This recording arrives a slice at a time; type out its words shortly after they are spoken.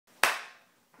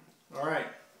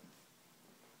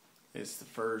It's the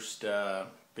first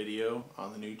video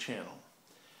on the new channel.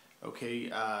 Okay,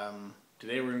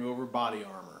 today we're going to go over body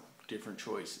armor, different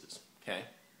choices, okay?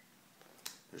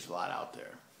 There's a lot out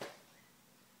there.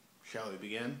 Shall we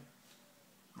begin?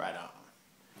 Right on.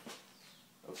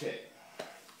 Okay,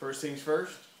 first things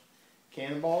first,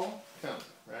 cannonball coming,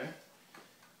 right?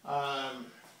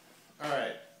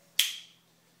 Alright,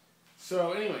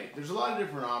 so anyway, there's a lot of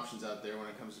different options out there when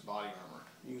it comes to body armor.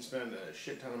 You can spend a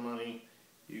shit ton of money.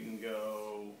 You can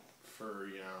go for,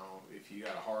 you know, if you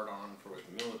got a hard-on for what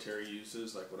the military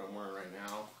uses, like what I'm wearing right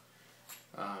now.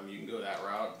 You can go that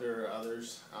route. There are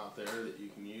others out there that you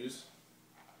can use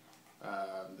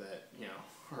that, you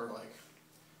know, are like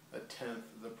a tenth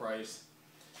the price.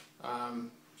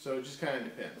 So it just kind of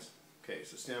depends. Okay,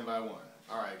 so stand by one.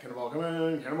 All right, cannonball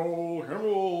coming, cannonball,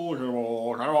 cannonball,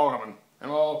 cannonball, cannonball coming,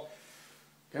 cannonball,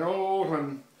 cannonball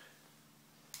coming.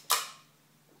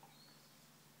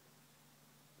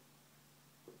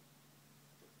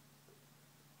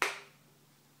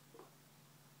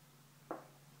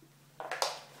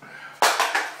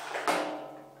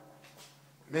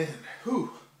 Man,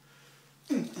 whew.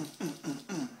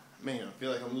 Man, I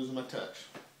feel like I'm losing my touch.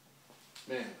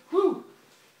 Man, whew.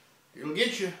 It'll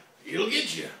get you. It'll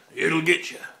get you. It'll get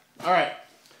you. Alright,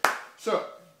 so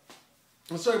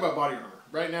let's talk about body armor.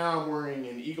 Right now I'm wearing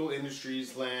an Eagle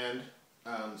Industries Land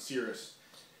Cirrus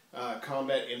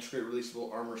Combat Integrated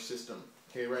Releasable Armor System.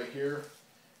 Okay, right here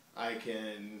I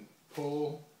can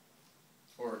pull,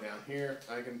 or down here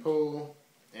I can pull,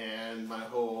 and my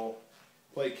whole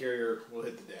plate carrier will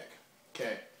hit the deck.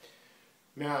 Okay.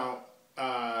 Now,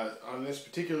 on this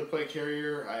particular plate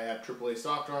carrier, I have AAA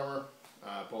soft armor,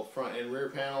 both front and rear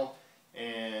panel,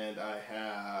 and I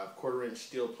have 1/4-inch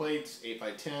steel plates,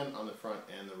 8x10 on the front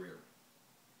and the rear.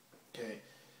 Okay.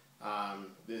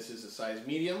 This is a size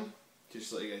medium,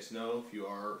 just to let you guys know if you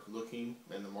are looking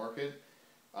in the market.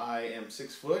 I am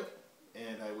 6 foot,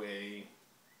 and I weigh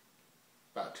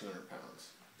about 200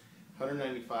 pounds.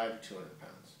 195 to 200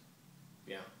 pounds.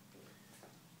 Yeah.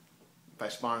 If I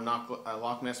spawn a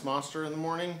Loch Ness Monster in the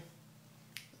morning,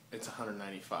 it's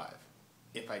 195.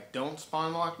 If I don't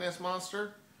spawn a Loch Ness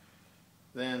Monster,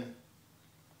 then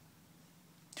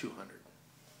 200.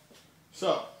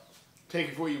 So, take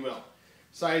it for what you will.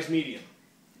 Size medium,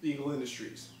 Eagle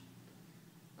Industries.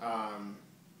 And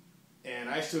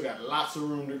I still got lots of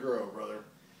room to grow, brother.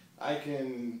 I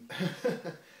can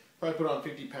probably put on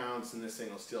 50 pounds and this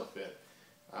thing will still fit.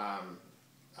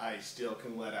 I still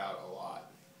can let out a lot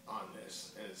on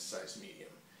this, and it's size medium.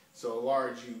 So a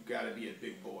large, you've got to be a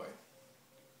big boy,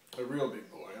 a real big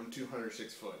boy. I'm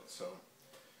 206 foot, so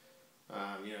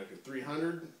you know, if you're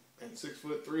 300 and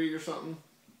 6'3" or something,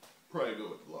 probably go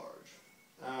with the large.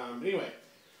 Anyway,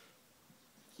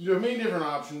 you have many different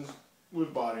options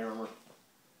with body armor.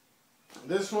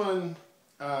 This one,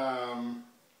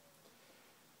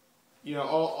 you know,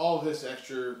 all this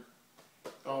extra.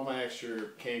 All my extra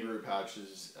kangaroo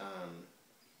pouches,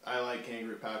 I like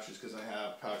kangaroo pouches because I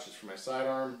have pouches for my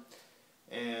sidearm,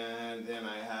 and then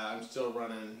I'm still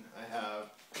running, I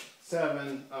have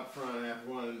 7 up front, I have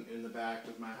 1 in the back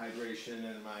with my hydration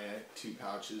and my 2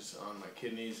 pouches on my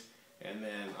kidneys, and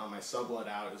then on my sublet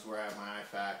out is where I have my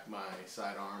IFAK, my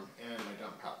sidearm, and my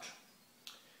dump pouch.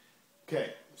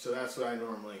 Okay, so that's what I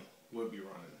normally would be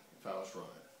running if I was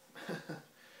running.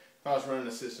 If I was running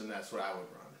a system, that's what I would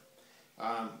run.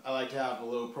 I like to have a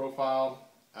low profile,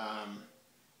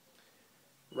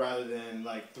 rather than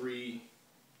like 3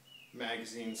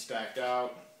 magazines stacked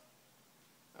out.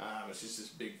 It's just this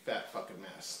big fat fucking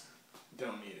mess.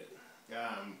 Don't need it.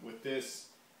 With this,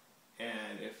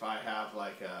 and if I have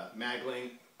like a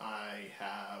MagLink, I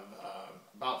have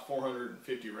about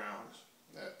 450 rounds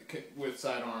with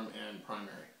sidearm and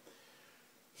primary.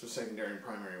 So secondary and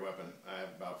primary weapon, I have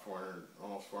about 400,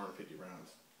 almost 450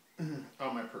 rounds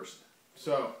on my person.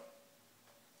 So,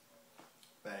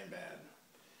 that ain't bad.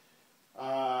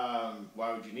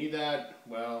 Why would you need that?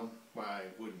 Well, why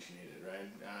wouldn't you need it, right?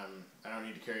 I don't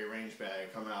need to carry a range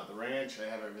bag. Coming out the ranch, I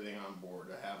have everything on board.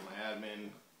 I have my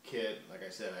admin kit. Like I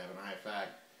said, I have an IFAK.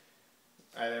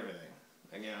 I have everything.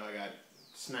 And, you know, I got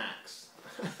snacks.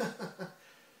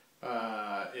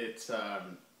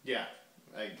 Yeah,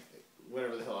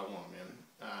 whatever the hell I want, man.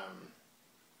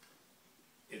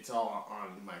 It's all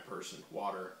on my person,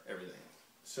 water, everything.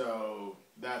 So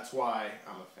that's why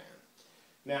I'm a fan.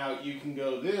 Now you can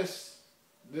go this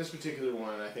particular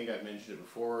one, I think I've mentioned it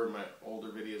before in my older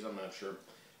videos, I'm not sure.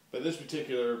 But this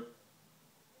particular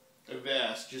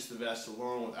vest, just the vest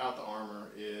alone without the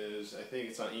armor, is, I think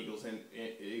it's on Eagle's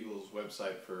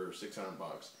website for 600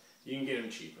 bucks. You can get them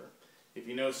cheaper. If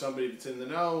you know somebody that's in the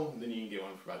know, then you can get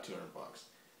one for about 200 bucks.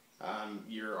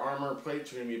 Your armor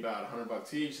plates are going to be about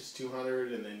 $100 each. It's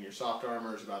 $200, and then your soft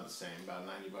armor is about the same, about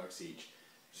 $90 each.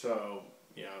 So,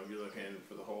 you know, you're looking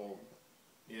for the whole.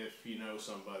 If you know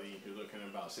somebody, you're looking at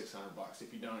about $600.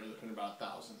 If you don't, you're looking at about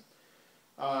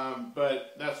 $1,000.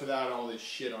 But that's without all this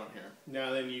shit on here.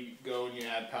 Now then you go and you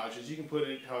add pouches. You can put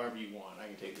it however you want. I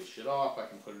can take this shit off. I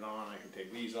can put it on. I can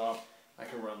take these off. I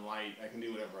can run light. I can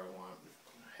do whatever I want.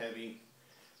 Heavy.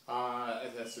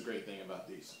 That's the great thing about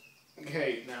these.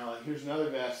 Okay, now here's another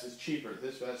vest. It's cheaper.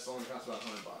 This vest only costs about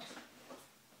 $100.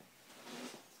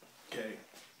 Okay.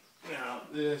 Now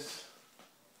this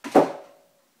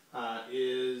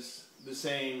is the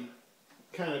same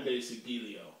kind of basic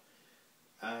dealio.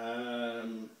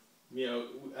 You know,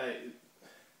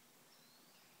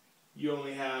 you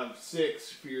only have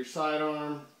 6 for your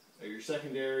sidearm or your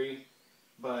secondary,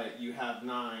 but you have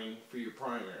 9 for your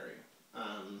primary.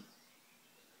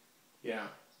 Yeah,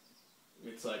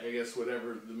 it's like, I guess,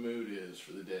 whatever the mood is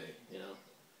for the day, you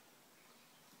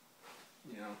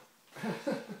know.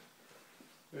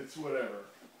 It's whatever.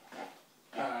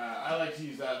 I like to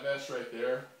use that vest right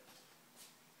there.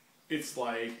 It's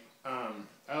like, I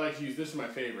like to use, this is my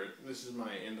favorite. This is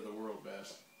my end of the world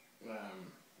vest.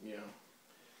 You know.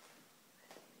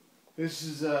 This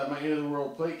is my end of the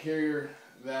world plate carrier.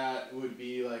 That would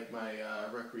be like my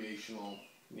recreational,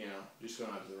 you know, just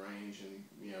going out to the range and,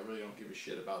 you know, really don't give a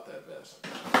shit about that vest.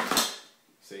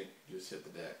 See, just hit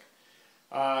the deck.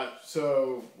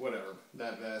 So, whatever.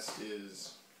 That vest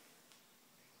is...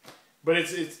 But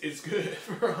it's good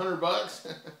for $100.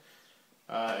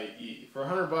 For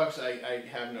 $100, I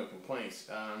have no complaints.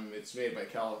 It's made by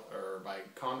by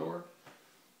Condor,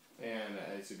 and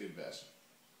it's a good vest.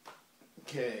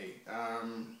 Okay,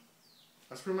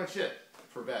 that's pretty much it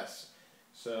for vests.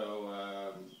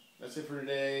 So that's it for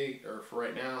today, or for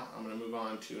right now. I'm gonna move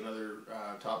on to another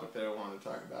topic that I wanted to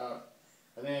talk about.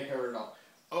 I think I covered it all.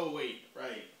 Oh wait,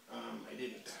 right? I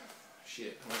didn't.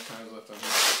 Shit, how much time is left on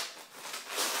here?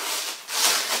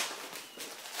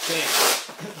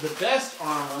 The best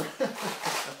armor,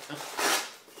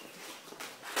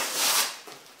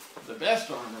 the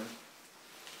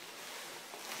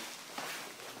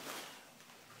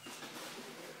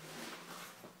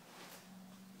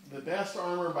best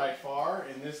armor by far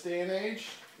in this day and age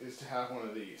is to have one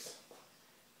of these.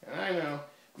 And I know,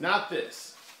 not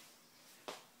this.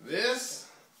 This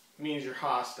means you're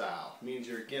hostile, means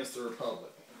you're against the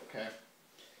Republic, okay?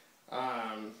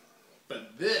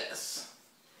 But this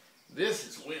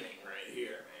is winning right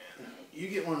here, man. You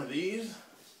get one of these,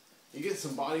 you get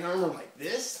some body armor like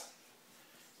this,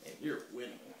 and you're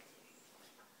winning.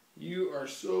 You are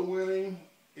so winning,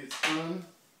 it's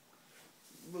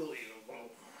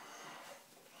unbelievable.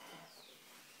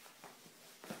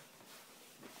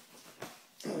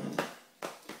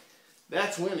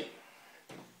 That's winning.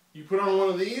 You put on one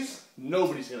of these,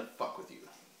 nobody's gonna fuck with you.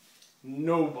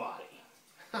 Nobody.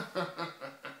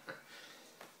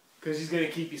 Because he's going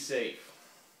to keep you safe.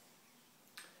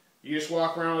 You just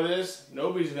walk around with this,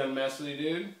 nobody's going to mess with you,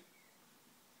 dude.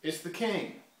 It's the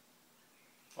king.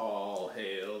 All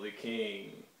hail the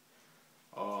king.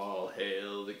 All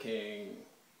hail the king.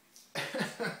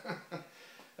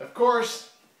 Of course,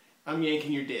 I'm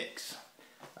yanking your dicks.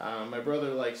 My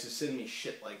brother likes to send me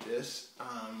shit like this.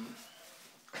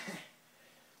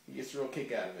 He gets a real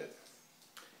kick out of it.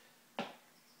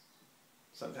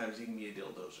 Sometimes he can be a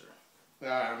dildozer.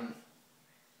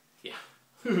 Yeah.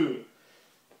 I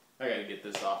gotta get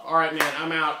this off. Alright, man,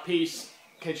 I'm out. Peace.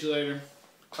 Catch you later.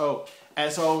 Oh,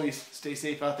 as always, stay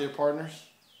safe out there, partners.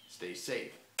 Stay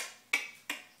safe.